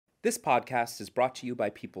This podcast is brought to you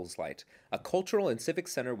by People's Light, a cultural and civic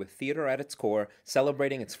center with theater at its core,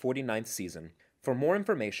 celebrating its 49th season. For more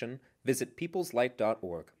information, visit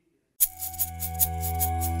peopleslight.org.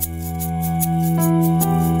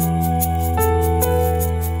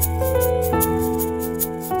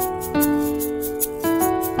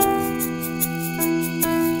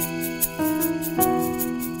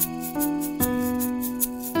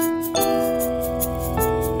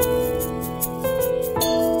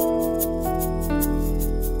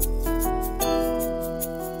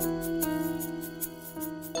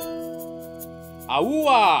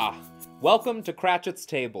 Awooah! Welcome to CRATCHIT'S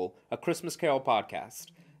Table, a Christmas Carol podcast.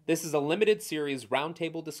 This is a limited series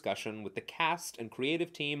roundtable discussion with the cast and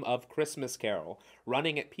creative team of Christmas Carol,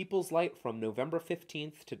 running at People's Light from November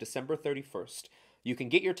 15th to December 31st. You can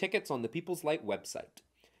get your tickets on the People's Light website.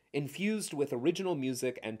 Infused with original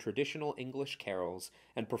music and traditional English carols,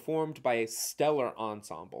 and performed by a stellar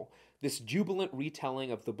ensemble, this jubilant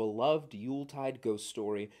retelling of the beloved Yuletide ghost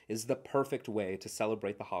story is the perfect way to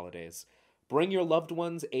celebrate the holidays. Bring your loved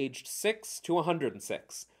ones aged 6 to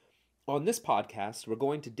 106. On this podcast, we're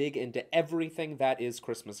going to dig into everything that is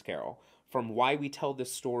Christmas Carol, from why we tell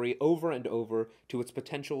this story over and over to its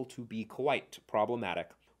potential to be quite problematic.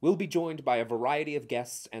 We'll be joined by a variety of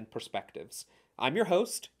guests and perspectives. I'm your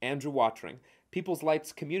host, Andrew Watring, People's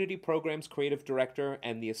Light's Community Programs Creative Director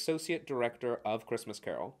and the Associate Director of Christmas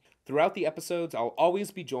Carol. Throughout the episodes, I'll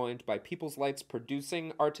always be joined by People's Light's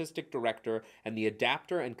producing artistic director and the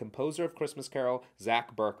adapter and composer of Christmas Carol,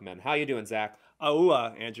 Zak Berkman. How you doing, Zak?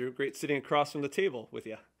 Andrew. Great sitting across from the table with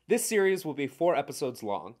you. This series will be 4 episodes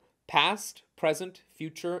long. Past, present,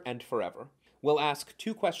 future, and forever. We'll ask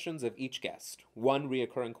 2 questions of each guest. 1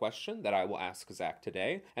 reoccurring question that I will ask Zak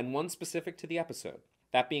today, and 1 specific to the episode.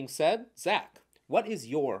 That being said, Zak, what is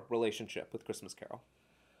your relationship with Christmas Carol?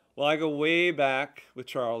 Well, I go way back with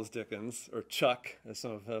Charles Dickens, or Chuck, as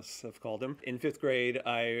some of us have called him. In 5th grade,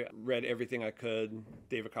 I read everything I could,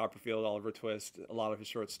 David Copperfield, Oliver Twist, a lot of his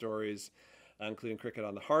short stories, including Cricket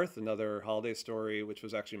on the Hearth, another holiday story, which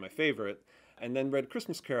was actually my favorite, and then read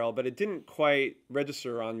Christmas Carol, but it didn't quite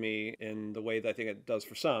register on me in the way that I think it does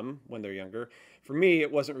for some when they're younger. For me,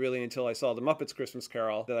 it wasn't really until I saw The Muppets Christmas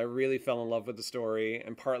Carol that I really fell in love with the story,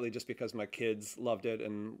 and partly just because my kids loved it,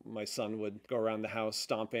 and my son would go around the house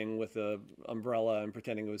stomping with an umbrella and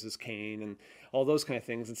pretending it was his cane, and all those kind of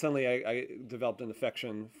things. And suddenly I developed an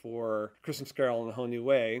affection for Christmas Carol in a whole new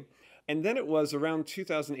way. And then it was around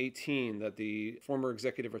 2018 that the former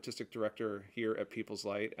executive artistic director here at People's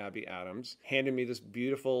Light, Abby Adams, handed me this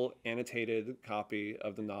beautiful annotated copy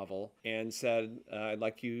of the novel and said, I'd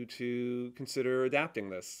like you to consider adapting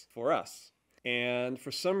this for us. And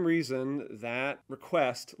for some reason, that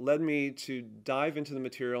request led me to dive into the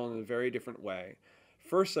material in a very different way.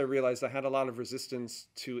 First, I realized I had a lot of resistance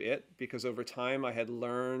to it because over time I had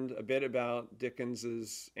learned a bit about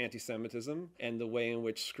Dickens's anti-Semitism and the way in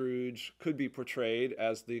which Scrooge could be portrayed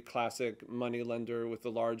as the classic moneylender with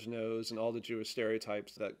the large nose and all the Jewish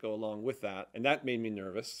stereotypes that go along with that. And that made me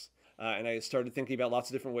nervous. And I started thinking about lots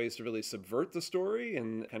of different ways to really subvert the story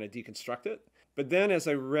and kind of deconstruct it. But then as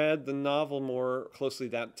I read the novel more closely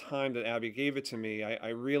that time that Abby gave it to me, I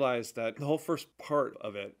realized that the whole first part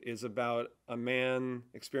of it is about a man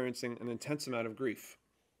experiencing an intense amount of grief,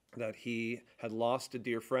 that he had lost a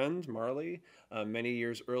dear friend, Marley, many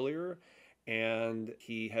years earlier, and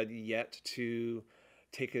he had yet to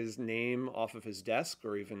take his name off of his desk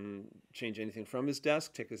or even change anything from his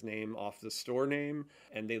desk, take his name off the store name.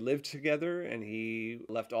 And they lived together and he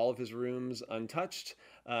left all of his rooms untouched,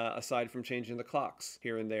 aside from changing the clocks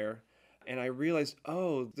here and there. And I realized,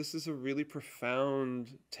 this is a really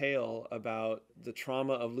profound tale about the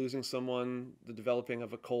trauma of losing someone, the developing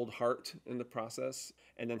of a cold heart in the process,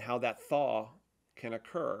 and then how that thaw can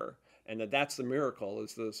occur. And that's the miracle,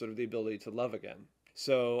 is the sort of the ability to love again.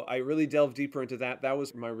 So I really delved deeper into that. That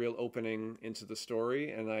was my real opening into the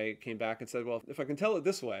story. And I came back and said, well, if I can tell it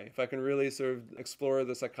this way, if I can really sort of explore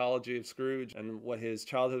the psychology of Scrooge and what his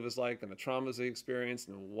childhood was like and the traumas he experienced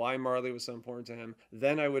and why Marley was so important to him,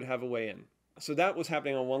 then I would have a way in. So that was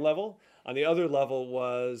happening on one level. On the other level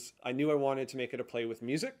was I knew I wanted to make it a play with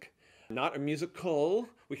music. Not a musical.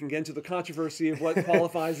 We can get into the controversy of what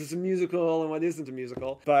qualifies as a musical and what isn't a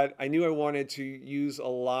musical. But I knew I wanted to use a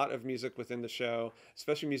lot of music within the show,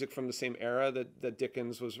 especially music from the same era that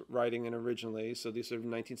Dickens was writing in originally. So these sort of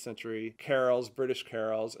 19th century carols, British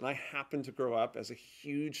carols. And I happened to grow up as a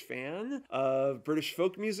huge fan of British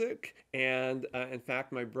folk music. And in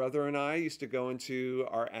fact, my brother and I used to go into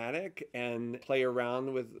our attic and play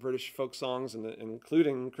around with British folk songs, and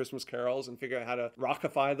including Christmas carols, and figure out how to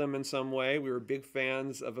rockify them in some way. We were big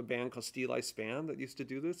fans friends of a band called Steel Eye Span that used to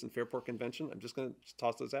do this in Fairport Convention. I'm just going to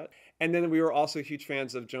toss those out. And then we were also huge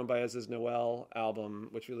fans of Joan Baez's Noel album,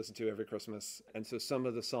 which we listened to every Christmas. And so some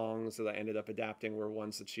of the songs that I ended up adapting were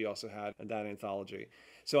ones that she also had in that anthology.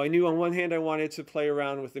 So I knew on one hand I wanted to play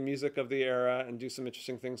around with the music of the era and do some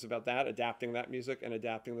interesting things about that, adapting that music and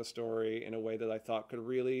adapting the story in a way that I thought could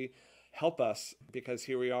really help us, because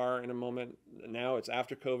here we are in a moment now. It's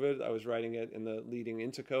after COVID. I was writing it in the leading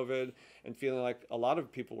into COVID and feeling like a lot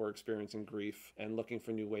of people were experiencing grief and looking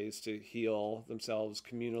for new ways to heal themselves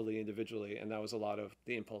communally, individually. And that was a lot of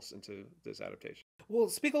the impulse into this adaptation. Well,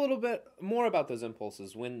 speak a little bit more about those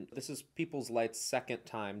impulses. When this is People's Light's second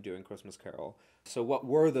time doing Christmas Carol, so what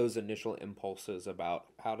were those initial impulses about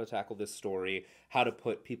how to tackle this story, how to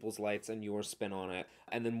put People's Lights and your spin on it,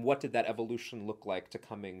 and then what did that evolution look like to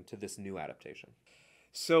coming to this new adaptation?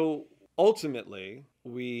 So ultimately,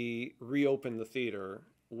 we reopened the theater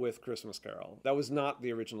with Christmas Carol. That was not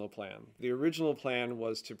the original plan. The original plan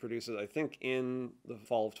was to produce it, I think, in the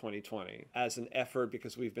fall of 2020 as an effort,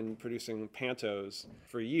 because we've been producing pantos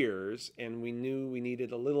for years and we knew we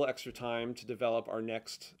needed a little extra time to develop our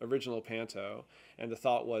next original panto. And the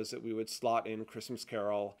thought was that we would slot in Christmas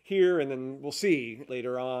Carol here, and then we'll see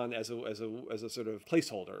later on as a sort of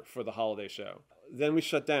placeholder for the holiday show. Then we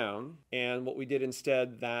shut down, and what we did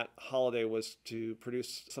instead that holiday was to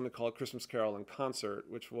produce something called Christmas Carol in Concert,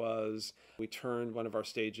 which was, we turned one of our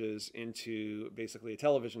stages into basically a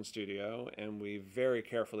television studio, and we very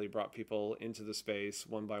carefully brought people into the space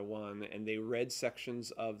one by one, and they read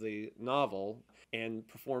sections of the novel and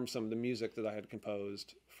performed some of the music that I had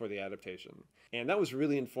composed for the adaptation. And that was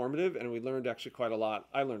really informative, and we learned actually quite a lot.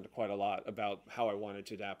 I learned quite a lot about how I wanted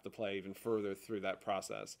to adapt the play even further through that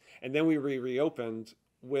process. And then we reopened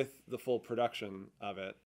with the full production of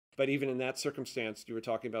it. But even in that circumstance, you were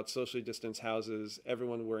talking about socially distanced houses,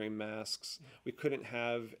 everyone wearing masks. We couldn't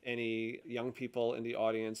have any young people in the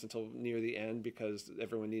audience until near the end because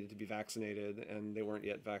everyone needed to be vaccinated, and they weren't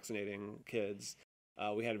yet vaccinating kids.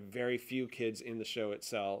 We had very few kids in the show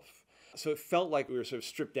itself. So it felt like we were sort of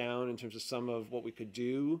stripped down in terms of some of what we could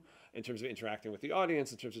do, in terms of interacting with the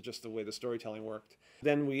audience, in terms of just the way the storytelling worked.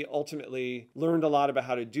 Then we ultimately learned a lot about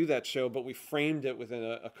how to do that show, but we framed it within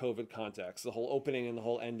a COVID context. The whole opening and the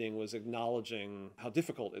whole ending was acknowledging how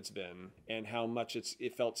difficult it's been and how much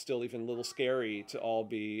it felt still even a little scary to all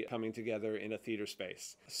be coming together in a theater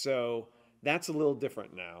space. So that's a little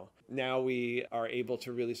different now. Now we are able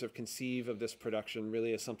to really sort of conceive of this production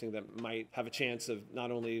really as something that might have a chance of not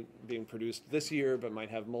only being produced this year, but might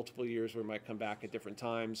have multiple years where it might come back at different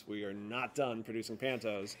times. We are not done producing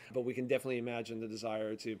pantos, but we can definitely imagine the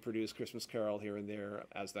desire to produce Christmas Carol here and there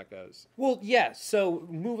as that goes. Well, yes. So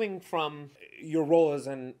moving from your role as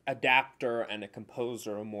an adapter and a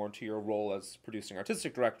composer more to your role as producing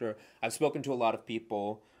artistic director, I've spoken to a lot of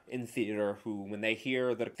people in theater who, when they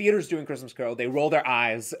hear that a theater's doing Christmas Carol, they roll their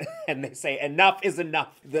eyes and they say, enough is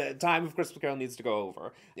enough. The time of Christmas Carol needs to go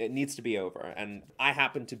over. It needs to be over. And I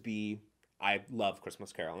love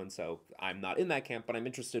Christmas Carol, and so I'm not in that camp, but I'm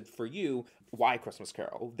interested for you, why Christmas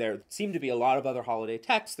Carol? There seem to be a lot of other holiday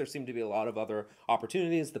texts. There seem to be a lot of other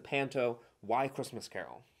opportunities. The panto, why Christmas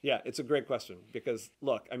Carol? Yeah, it's a great question because,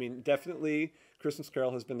 look, I mean, definitely Christmas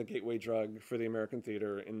Carol has been the gateway drug for the American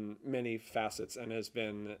theater in many facets and has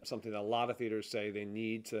been something that a lot of theaters say they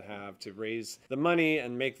need to have to raise the money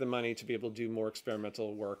and make the money to be able to do more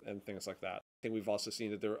experimental work and things like that. I think we've also seen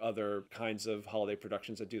that there are other kinds of holiday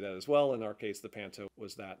productions that do that as well. In our case, the panto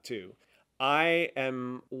was that too. I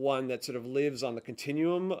am one that sort of lives on the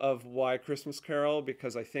continuum of why Christmas Carol,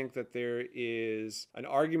 because I think that there is an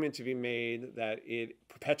argument to be made that it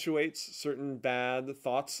perpetuates certain bad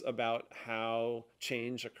thoughts about how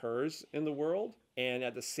change occurs in the world. And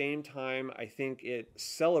at the same time, I think it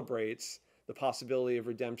celebrates the possibility of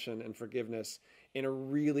redemption and forgiveness in a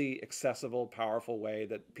really accessible, powerful way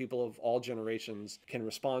that people of all generations can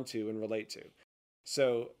respond to and relate to.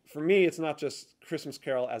 So for me, it's not just Christmas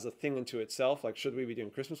Carol as a thing unto itself, like should we be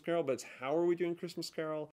doing Christmas Carol, but it's how are we doing Christmas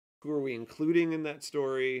Carol? Who are we including in that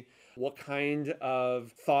story? What kind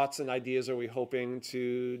of thoughts and ideas are we hoping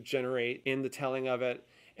to generate in the telling of it?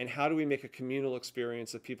 And how do we make a communal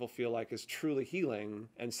experience that people feel like is truly healing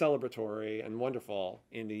and celebratory and wonderful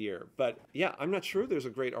in the year? But yeah, I'm not sure there's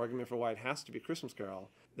a great argument for why it has to be Christmas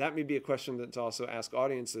Carol. That may be a question to also ask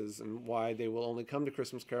audiences and why they will only come to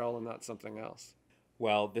Christmas Carol and not something else.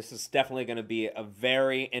 Well, this is definitely going to be a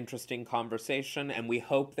very interesting conversation, and we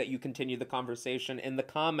hope that you continue the conversation in the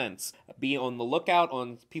comments. Be on the lookout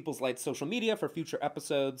on People's Light's social media for future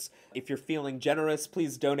episodes. If you're feeling generous,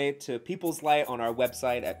 please donate to People's Light on our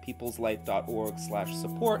website at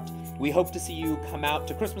peopleslight.org/support. We hope to see you come out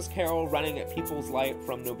to Christmas Carol running at People's Light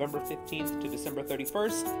from November 15th to December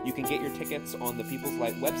 31st. You can get your tickets on the People's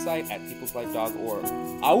Light website at peopleslight.org.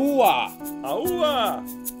 Aua! Aua!